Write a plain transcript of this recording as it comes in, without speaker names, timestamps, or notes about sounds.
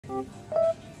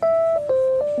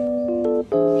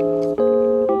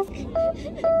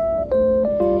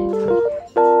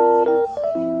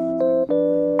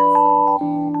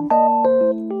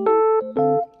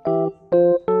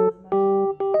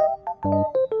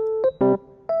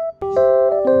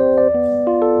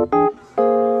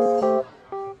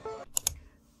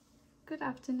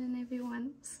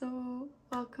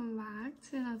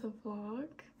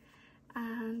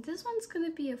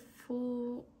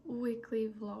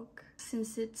vlog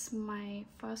since it's my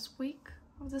first week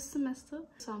of the semester.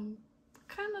 So I'm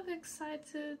kind of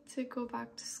excited to go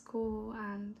back to school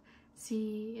and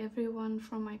see everyone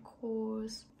from my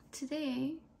course.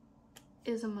 Today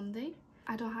is a Monday.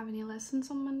 I don't have any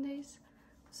lessons on Mondays,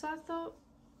 so I thought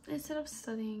instead of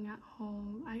studying at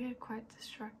home, I get quite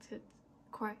distracted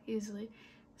quite easily.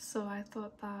 So I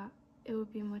thought that it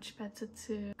would be much better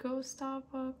to go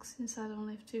Starbucks since I don't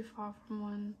live too far from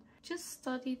one. Just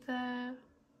study there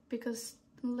because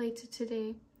later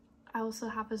today I also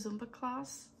have a Zumba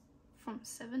class from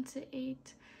 7 to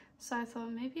 8. So I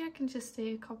thought maybe I can just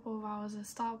stay a couple of hours at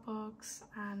Starbucks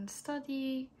and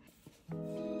study.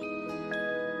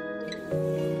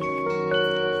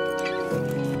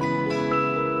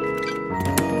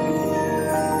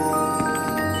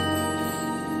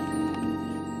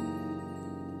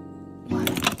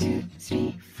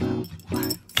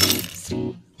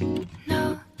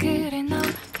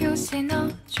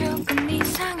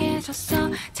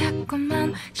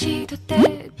 자꾸만 시도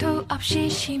때도 없이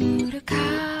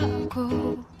시무룩하고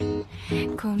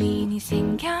고민이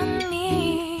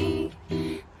생겼니.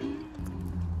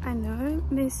 I know it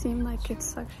may seem like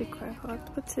it's actually quite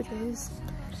hot, but today's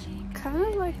kind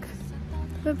of like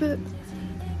a bit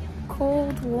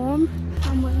cold, warm.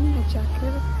 I'm wearing a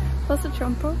jacket plus a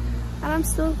jumper and I'm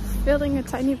still feeling a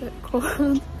tiny bit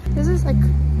cold. This is like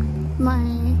my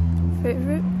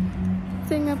favorite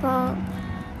thing about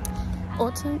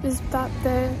autumn is that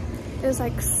there is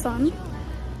like sun,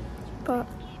 but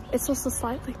it's also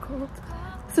slightly cold.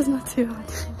 This is not too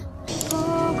hot.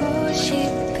 보고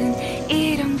싶은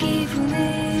이런 기분은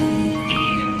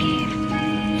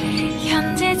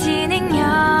현재 진행형.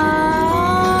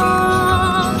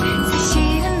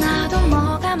 사실은 나도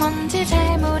뭐가 뭔지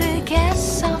잘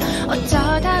모르겠어.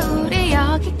 어쩌다 우리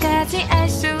여기까지 알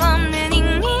수 없는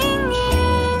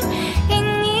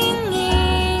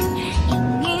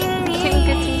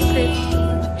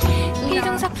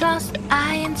비동사 플러스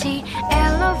ing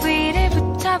LOV를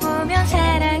붙여보면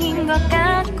사랑인 것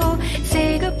같고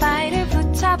say goodbye를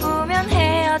붙여보면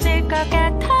헤어질 것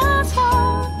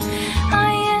같아서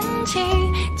ing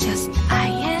just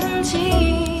ing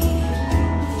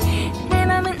내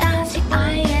맘은 아직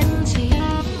ing.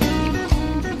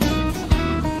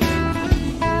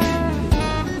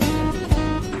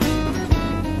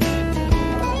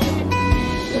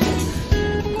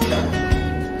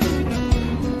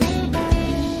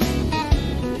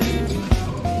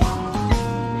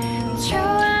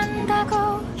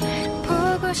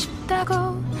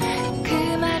 싶다고 그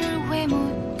말을 왜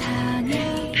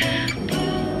못하니.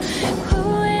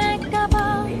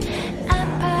 후회할까봐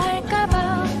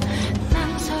아파할까봐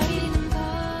망설이는 걸.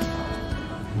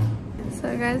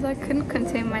 So guys, I couldn't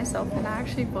contain myself and I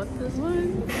actually bought this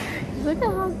one. Look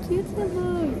at how cute it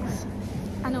looks.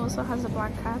 And it also has a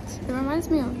black cat. It reminds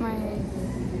me of my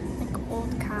like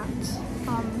old cat.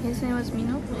 His name was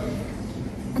Mino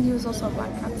and he was also a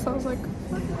black cat, so I was like,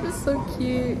 this is so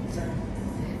cute.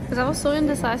 Because I was so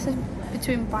indecisive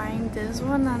between buying this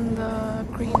one and the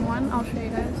green one. I'll show you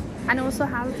guys. And it also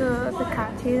has the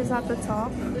cat ears at the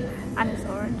top and it's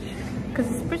orange.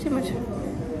 Because it's pretty much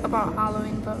about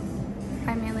Halloween, but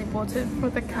I mainly bought it for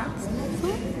the cats.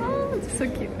 So, oh, it's so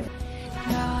cute.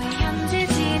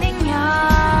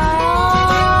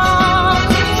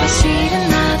 사실은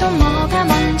나도 뭐가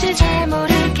뭔지 잘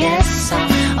모르겠어.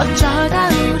 어쩌다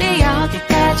우리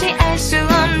여기까지 알 수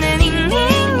없는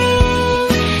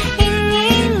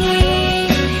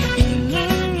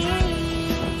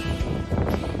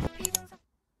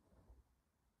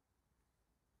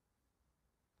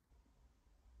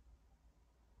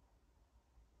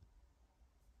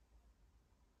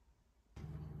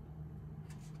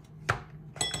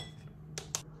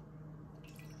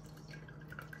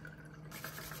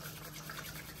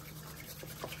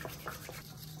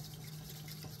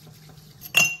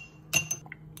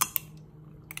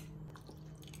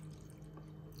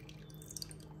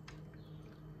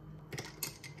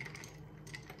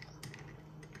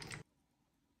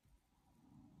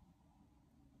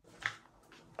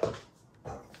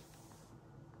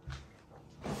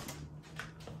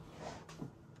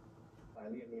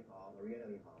Maria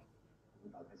你好，你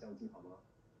打开相机好吗？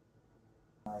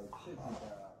设计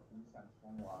的理想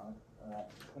中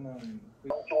可能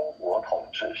中国统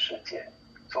治世界。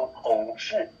So 统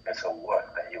治 is a word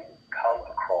that you come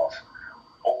across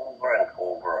over and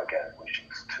over again, which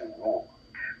is to rule.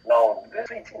 Now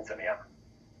最近怎么样？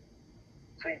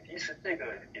所以其实这个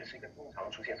也是一个经常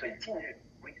出现，所以近日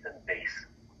recent days.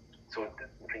 So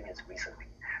this means recently.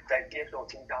 在接受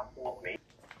新加坡媒。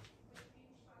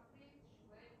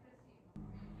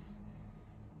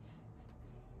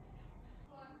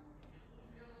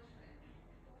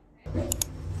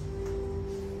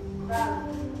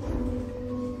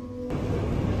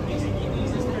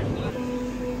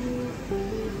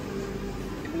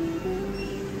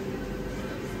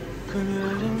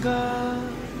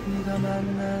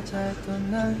 너무나 잘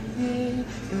떠나니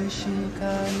그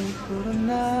시간이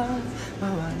흐르나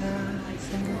너와 나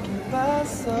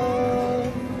생각해봤어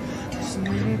무슨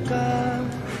일일까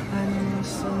아니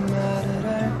무슨 말을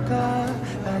할까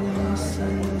아니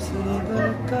무슨 옷을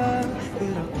입을까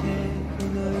그렇게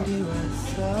그늘이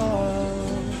왔어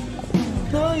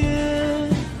너의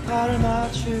발을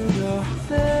맞추려 할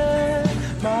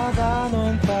때마다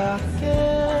넌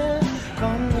밖에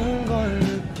걷는 걸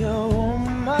느껴 Oh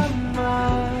my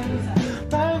mind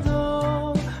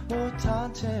말도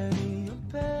못한 채 네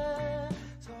옆에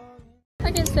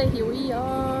I can say here we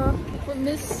are with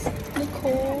Miss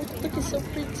Nicole. Looking so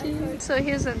pretty. So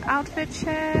here's an outfit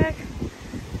check.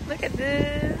 Look at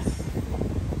this.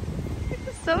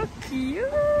 It's so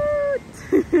cute.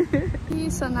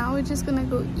 So now we're just gonna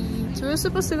go eat. We were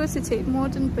supposed to go to Tate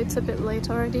Modern, but it's a bit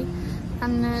late already.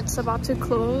 And it's about to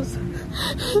close.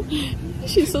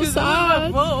 She's so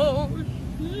sad.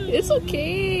 It's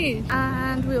okay.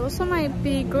 And we also might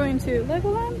be going to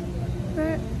Legoland.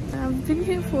 But I've been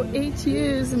here for 8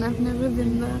 years and I've never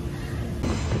been there.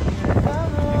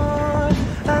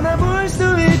 안아볼 수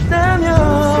있다면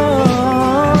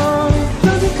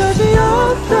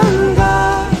여기까지였던가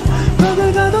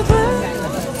거길 가도 돼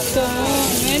So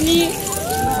many.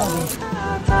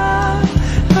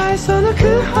 나의 손을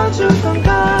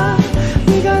그어주던가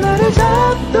네가 나를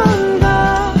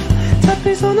잡던가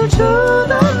잡힌 손을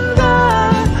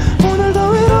주던가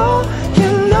오늘도 이렇게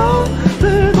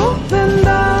너를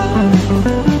보낸다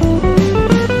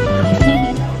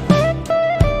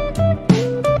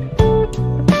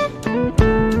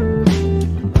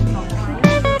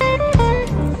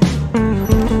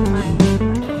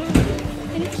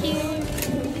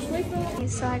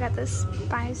So I got the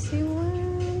spicy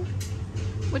one.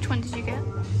 Which one did you get?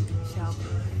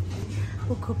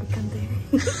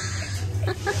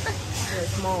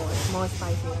 It's more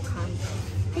spicy. I can't.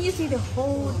 Can you see the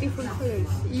whole different colors?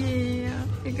 Yeah,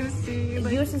 you can see.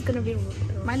 Like, Yours is gonna be.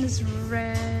 mine is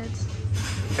red.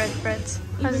 Red.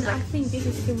 Even I think this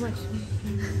is too much.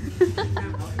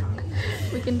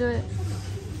 We can do it.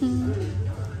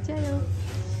 Jayo.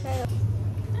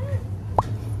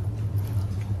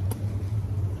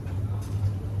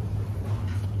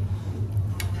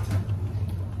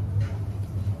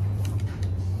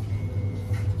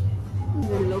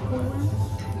 The local ones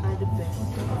are the best.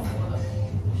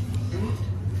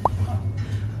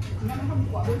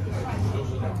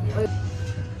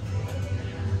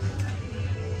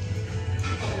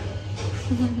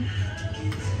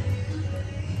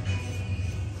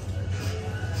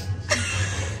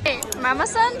 Hey, Mama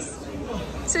Sons,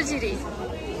 Sujiri.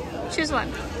 Choose one.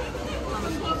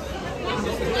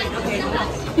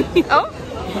 Oh?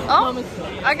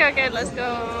 Okay, let's go.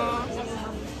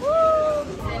 Woo.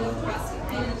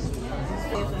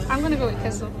 I'm gonna go with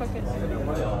queso. Fuck it.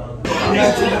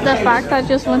 The fact I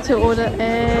just want to order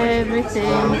everything,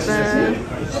 but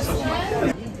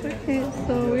okay,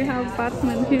 so we have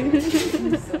Batman here.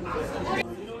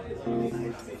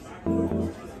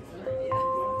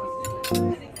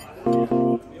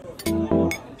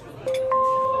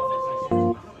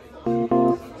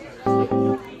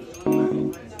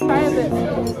 Try a bit.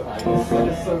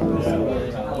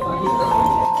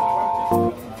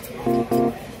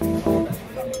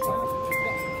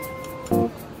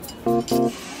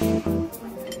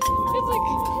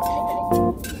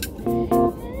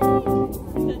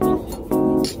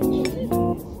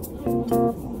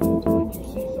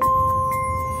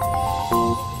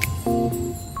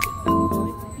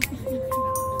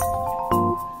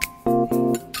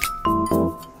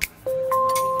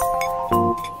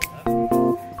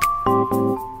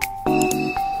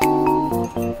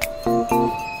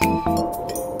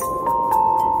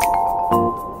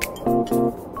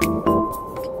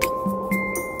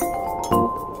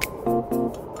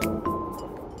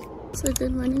 So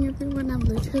good morning everyone, I'm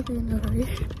literally in a hurry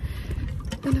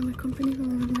and I'm accompanied by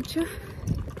my matcha.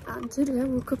 And today I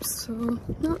woke up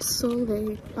not so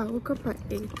late, but I woke up at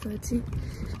 8:30.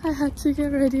 I had to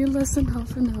get ready in less than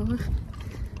half an hour.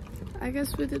 I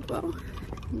guess we did well.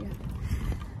 Yeah.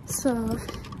 So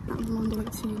I'm on the way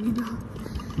to uni now.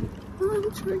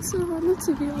 I'm trying so hard not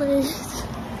to be late.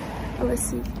 But let's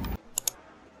see.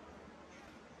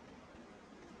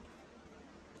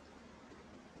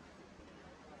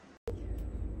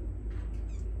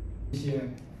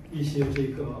一些这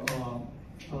个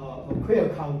queer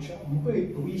culture， 我们会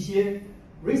读一些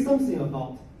read something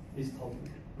about this topic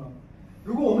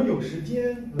如果我们有时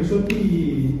间，比如说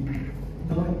第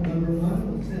number 9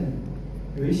 or 10，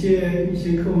 有一些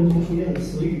课文中出现的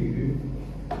词语。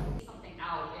 something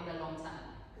out in the long term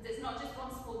because it's not just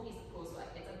one small piece of coursework,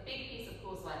 it's a big piece of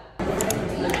coursework.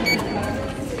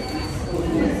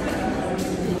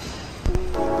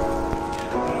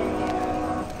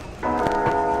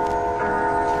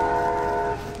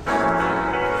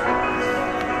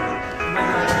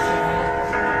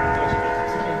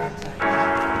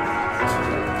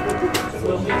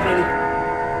 Today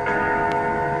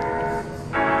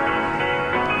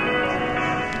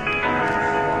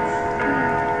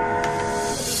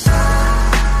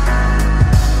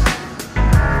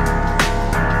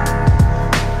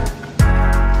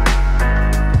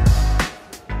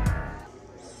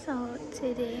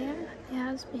it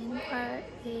has been quite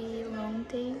a long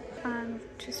day. I'm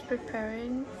just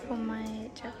preparing for my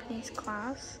Japanese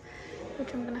class,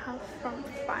 which I'm gonna have from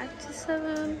 5 to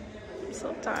 7. I'm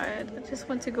so tired. I just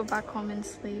want to go back home and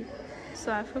sleep.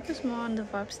 So I focus more on the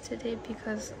verbs today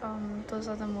because those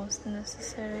are the most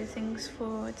necessary things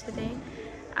for today.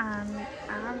 And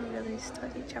I haven't really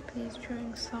studied Japanese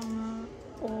during summer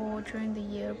or during the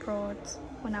year abroad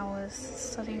when I was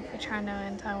studying for China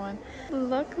and Taiwan.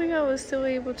 Luckily, I was still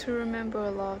able to remember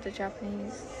a lot of the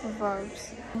Japanese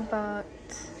verbs, but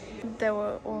there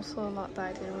were also a lot that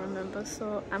I didn't remember.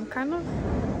 So I'm kind of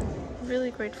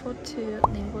really grateful to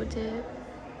Linguode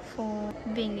for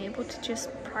being able to just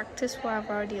practice what I've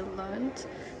already learned,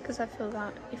 because I feel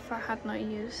that if I had not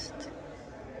used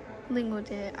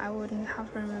Linguode, I wouldn't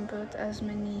have remembered as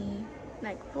many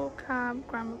like vocab,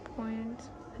 grammar points,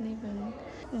 and even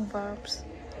verbs.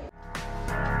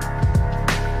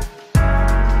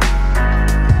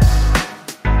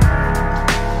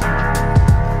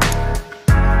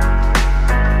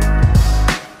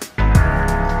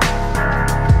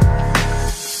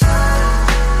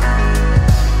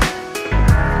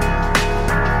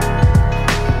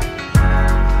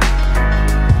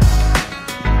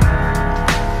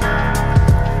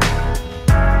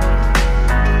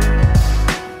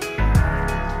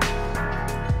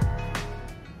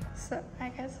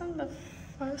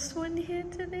 First one here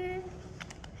today.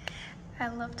 I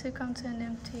love to come to an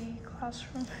empty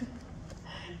classroom.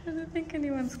 I don't think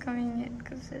anyone's coming yet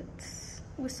because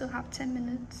we still have 10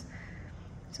 minutes.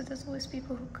 So there's always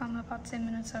people who come about 10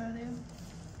 minutes earlier.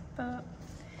 But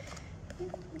yeah,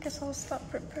 I guess I'll start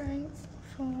preparing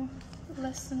for the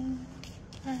lesson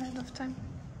ahead of time.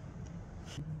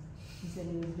 He said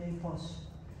it was very posh.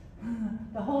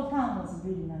 The whole town was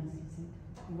really nice, he said.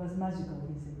 It was magical,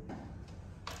 he said.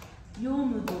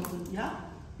 Yomudoku, yeah.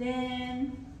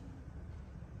 Then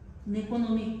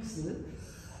Nekonomics.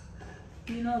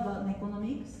 Do you know about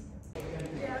Nekonomics?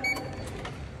 Yeah.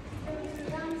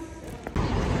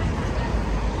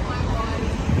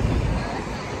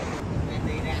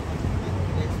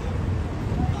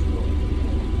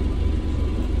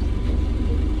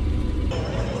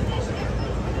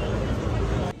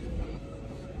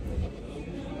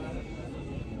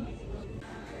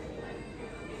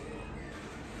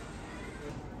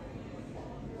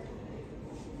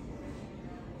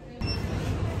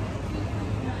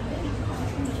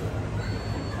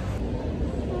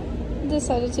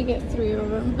 Decided to get 3 of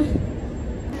them.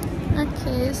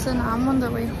 Okay, so now I'm on the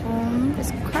way home.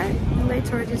 It's quite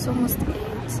late already, it's almost 8,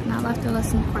 and I left the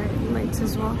lesson quite late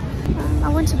as well. I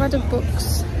went to buy the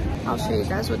books. I'll show you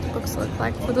guys what the books look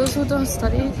like for those who don't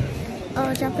study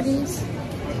Japanese.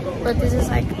 But this is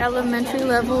like elementary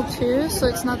level 2, so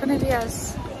it's not going to be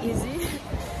as easy.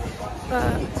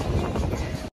 But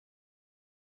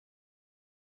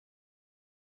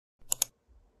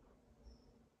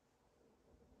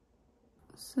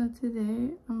so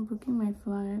today I'm booking my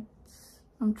flights.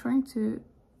 I'm trying to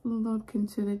look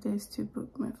into the days to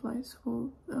book my flights for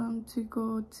to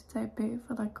go to Taipei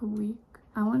for like a week.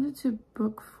 I wanted to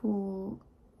book for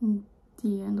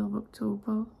the end of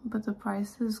October, but the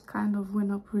prices kind of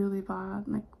went up really bad,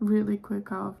 like really quick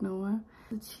out of nowhere.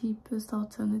 The cheapest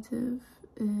alternative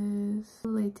is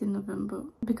late in November,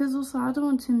 because also I don't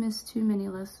want to miss too many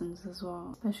lessons as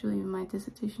well, especially in my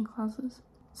dissertation classes.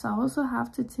 So I also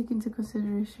have to take into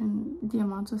consideration the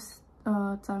amount of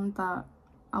time that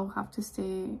I'll have to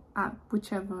stay at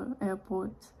whichever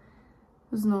airport.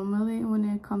 Because normally when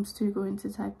it comes to going to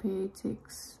Taipei, it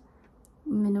takes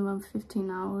minimum 15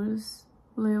 hours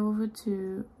layover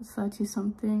to 30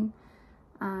 something,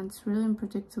 and it's really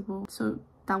unpredictable. So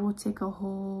that will take a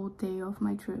whole day off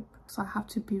my trip. So I have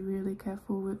to be really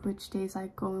careful with which days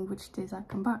I go and which days I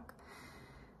come back.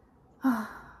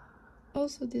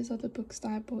 Also, these are the books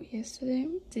that I bought yesterday.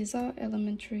 These are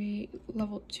elementary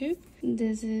level 2.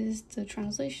 This is the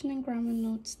translation and grammar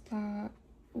notes that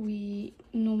we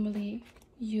normally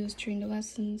use during the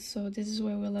lessons. So this is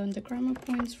where we learn the grammar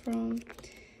points from,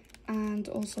 and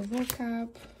also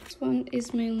vocab. This one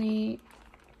is mainly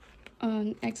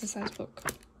an exercise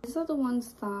book. These are the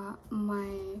ones that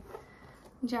my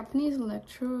Japanese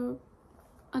lecturer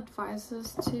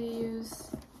advises to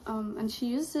use. And she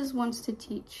used these ones to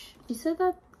teach. She said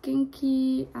that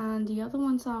Genki and the other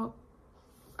ones are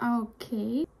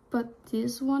okay, but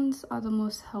these ones are the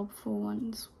most helpful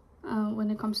ones when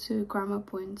it comes to grammar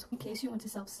points. In case you want to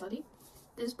self-study,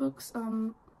 these books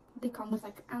they come with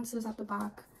like answers at the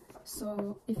back,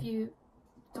 so if you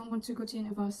don't want to go to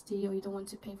university or you don't want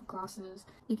to pay for classes,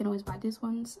 you can always buy these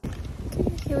ones. Okay,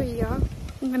 here we are.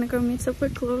 I'm gonna go meet up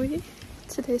with Chloe.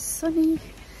 Today's sunny.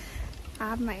 I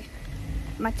have my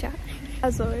matcha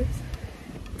as always.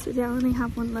 Today I only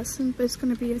have one lesson, but it's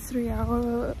gonna be a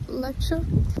 3-hour lecture.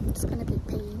 It's gonna be a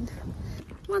pain.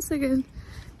 Once again,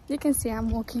 you can see I'm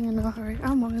walking in a hurry.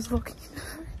 I'm always walking in a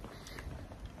hurry.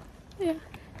 Yeah.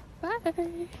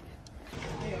 Bye.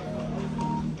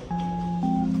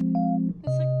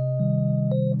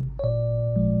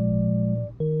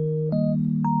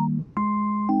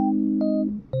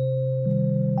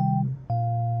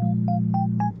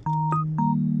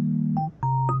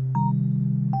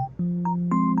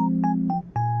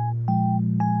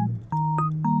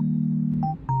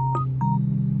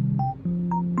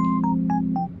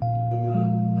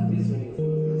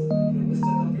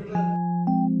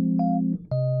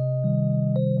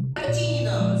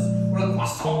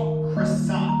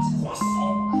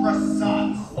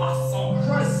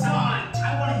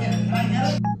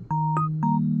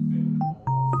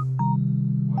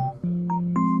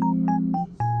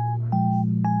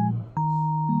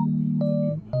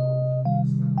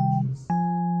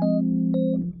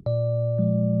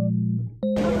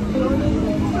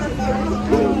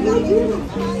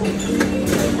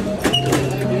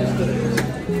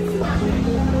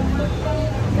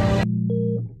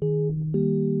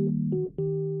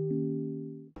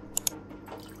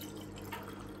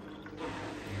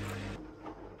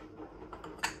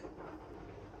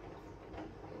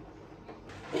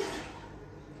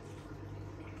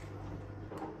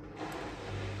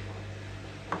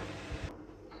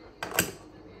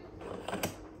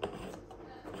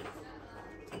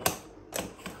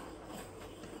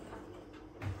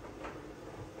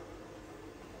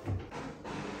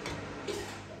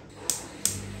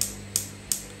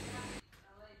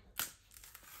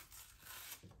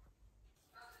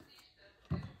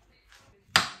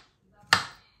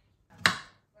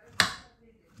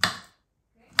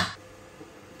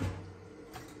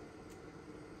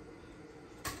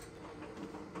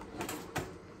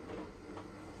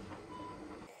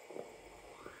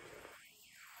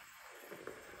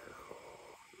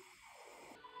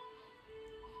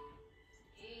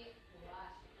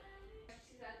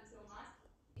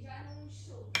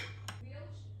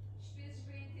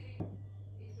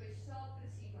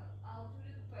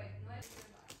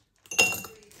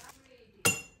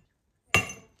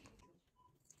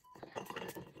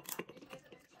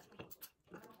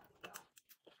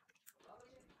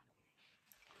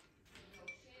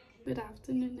 Good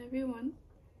afternoon everyone.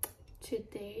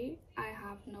 Today I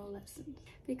have no lesson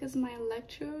because my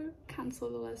lecturer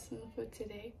cancelled the lesson for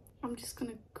today. I'm just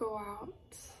gonna go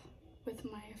out with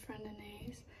my friend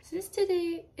Anais. Since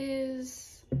today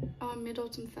is our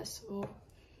Mid-Autumn Festival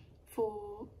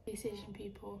for East Asian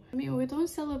people, I mean, we don't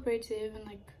celebrate it, even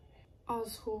like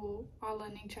us who are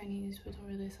learning Chinese, we don't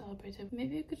really celebrate it.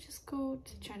 Maybe we could just go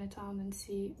to Chinatown and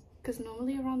see, because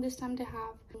normally around this time they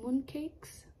have moon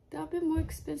cakes. They're a bit more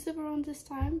expensive around this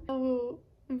time. I will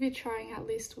be trying at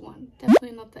least one.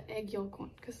 Definitely not the egg yolk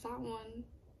one, because that one,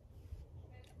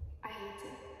 I hate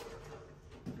it.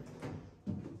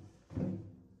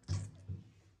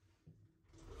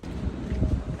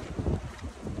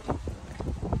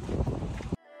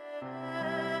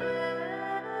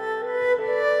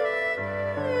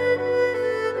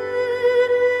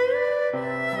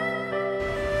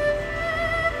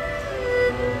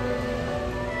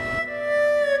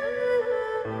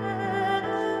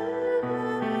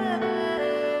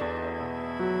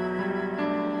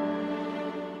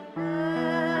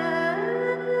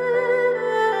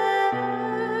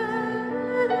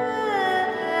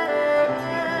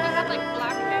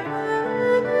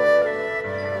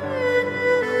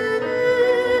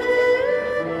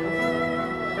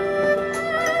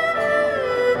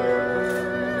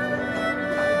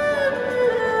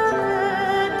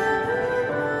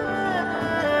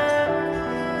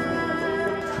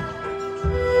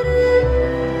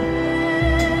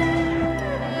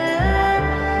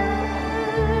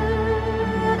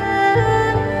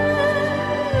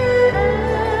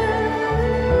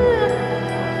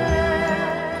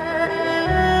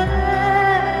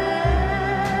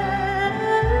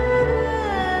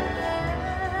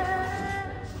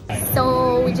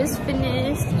 We just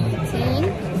finished eating.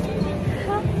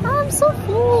 I'm so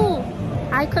full.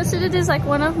 I consider this like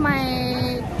one of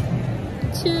my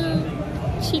 2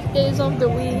 cheat days of the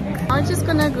week. I'm just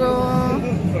gonna go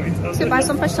to buy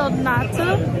some pastel de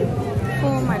nata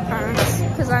for my parents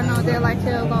because I know they like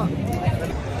it a lot.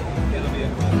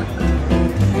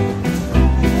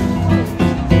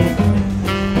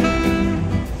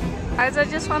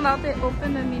 found out they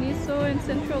opened a Miniso in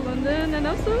central London and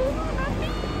I'm so happy.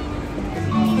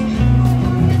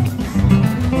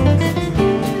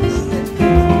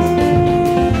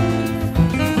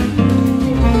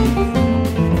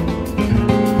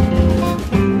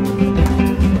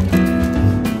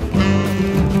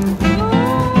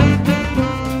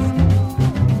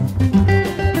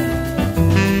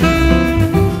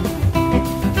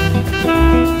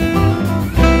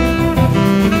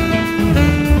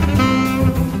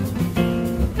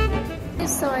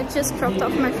 So I just dropped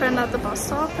off my friend at the bus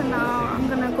stop and now I'm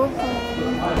gonna go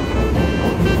home.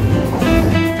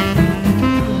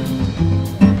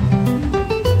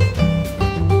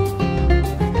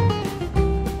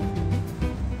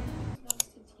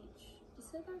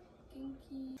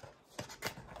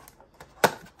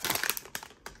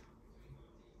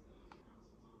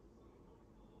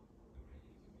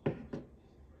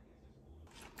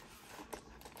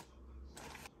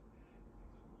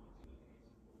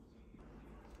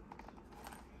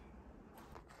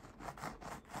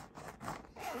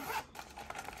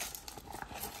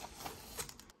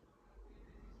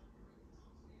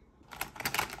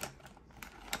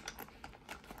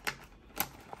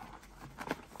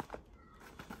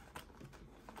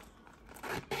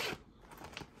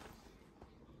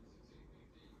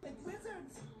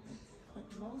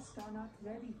 Most are not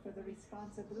ready for the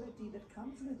responsibility that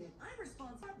comes with it. I'm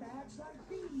responsible for badge like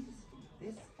these.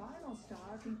 This final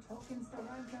star betokens the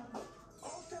rank of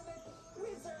Ultimate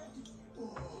Wizard.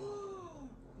 Ooh,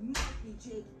 mighty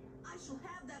Jake, I shall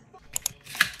have that.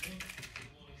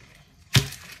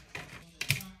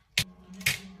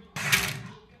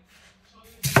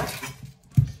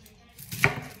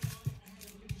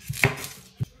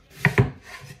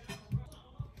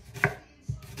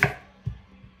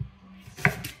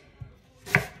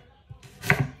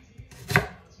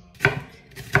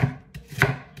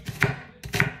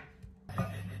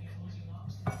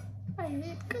 I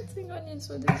hate cutting onions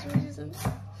for this reason.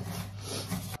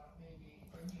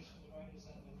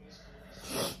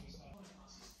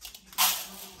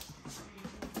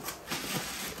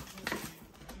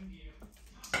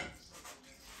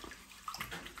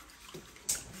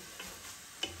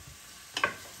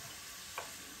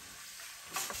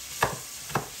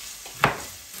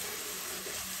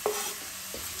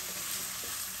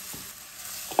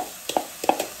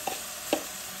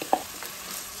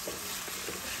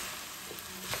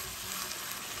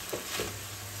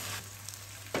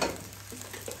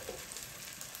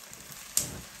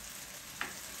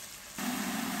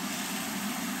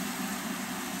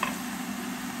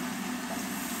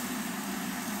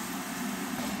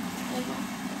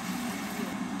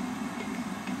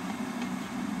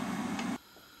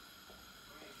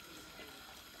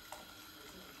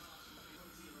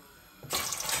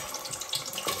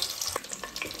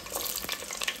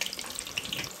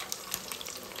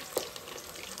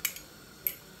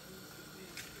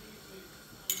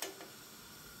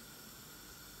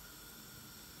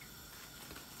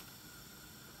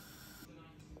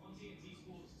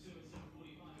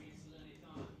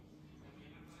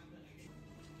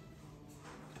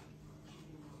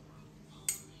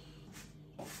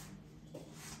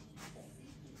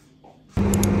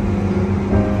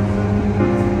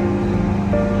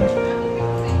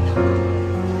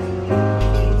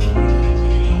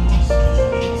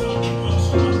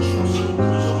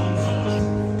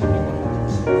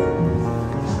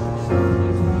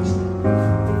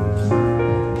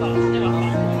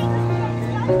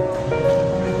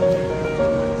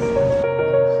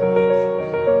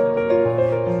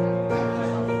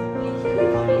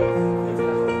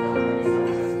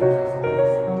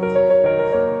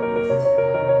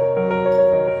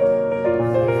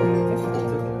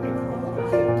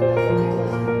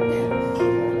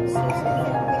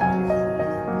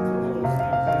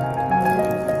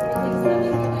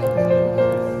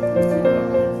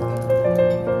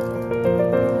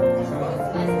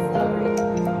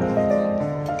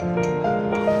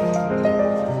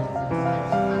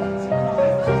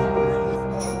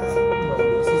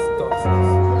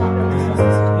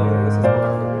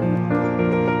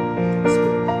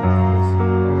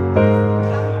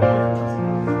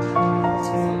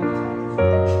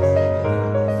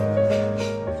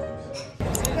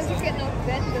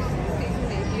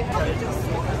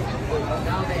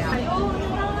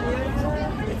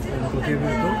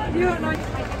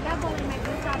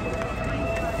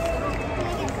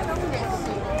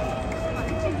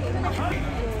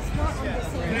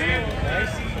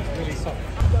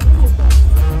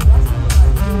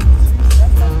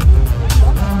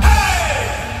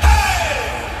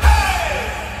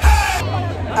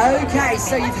 Okay,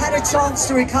 so you've had a chance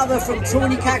to recover from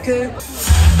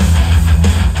Tornikaku.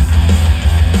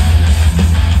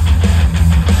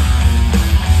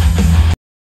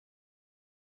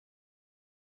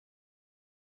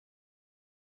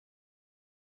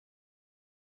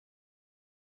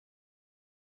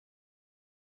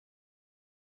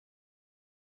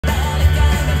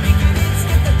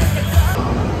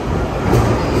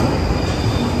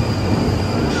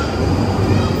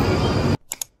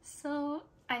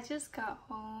 just got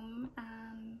home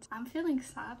and I'm feeling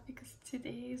sad because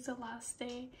today is the last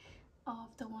day of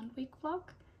the 1 week vlog.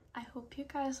 I hope you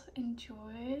guys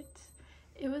enjoyed.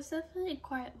 It was definitely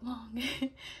quite long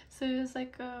so it was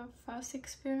like a first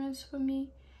experience for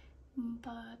me,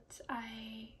 but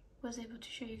I was able to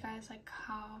show you guys like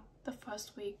how the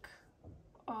first week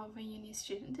of a uni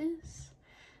student is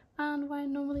and what I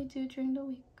normally do during the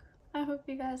week. I hope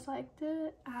you guys liked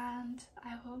it and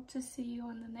I hope to see you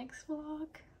on the next vlog.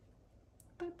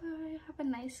 Bye bye, have a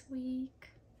nice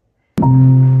week.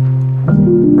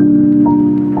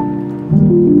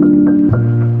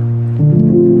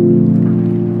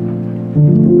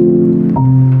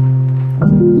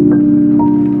 Thank you.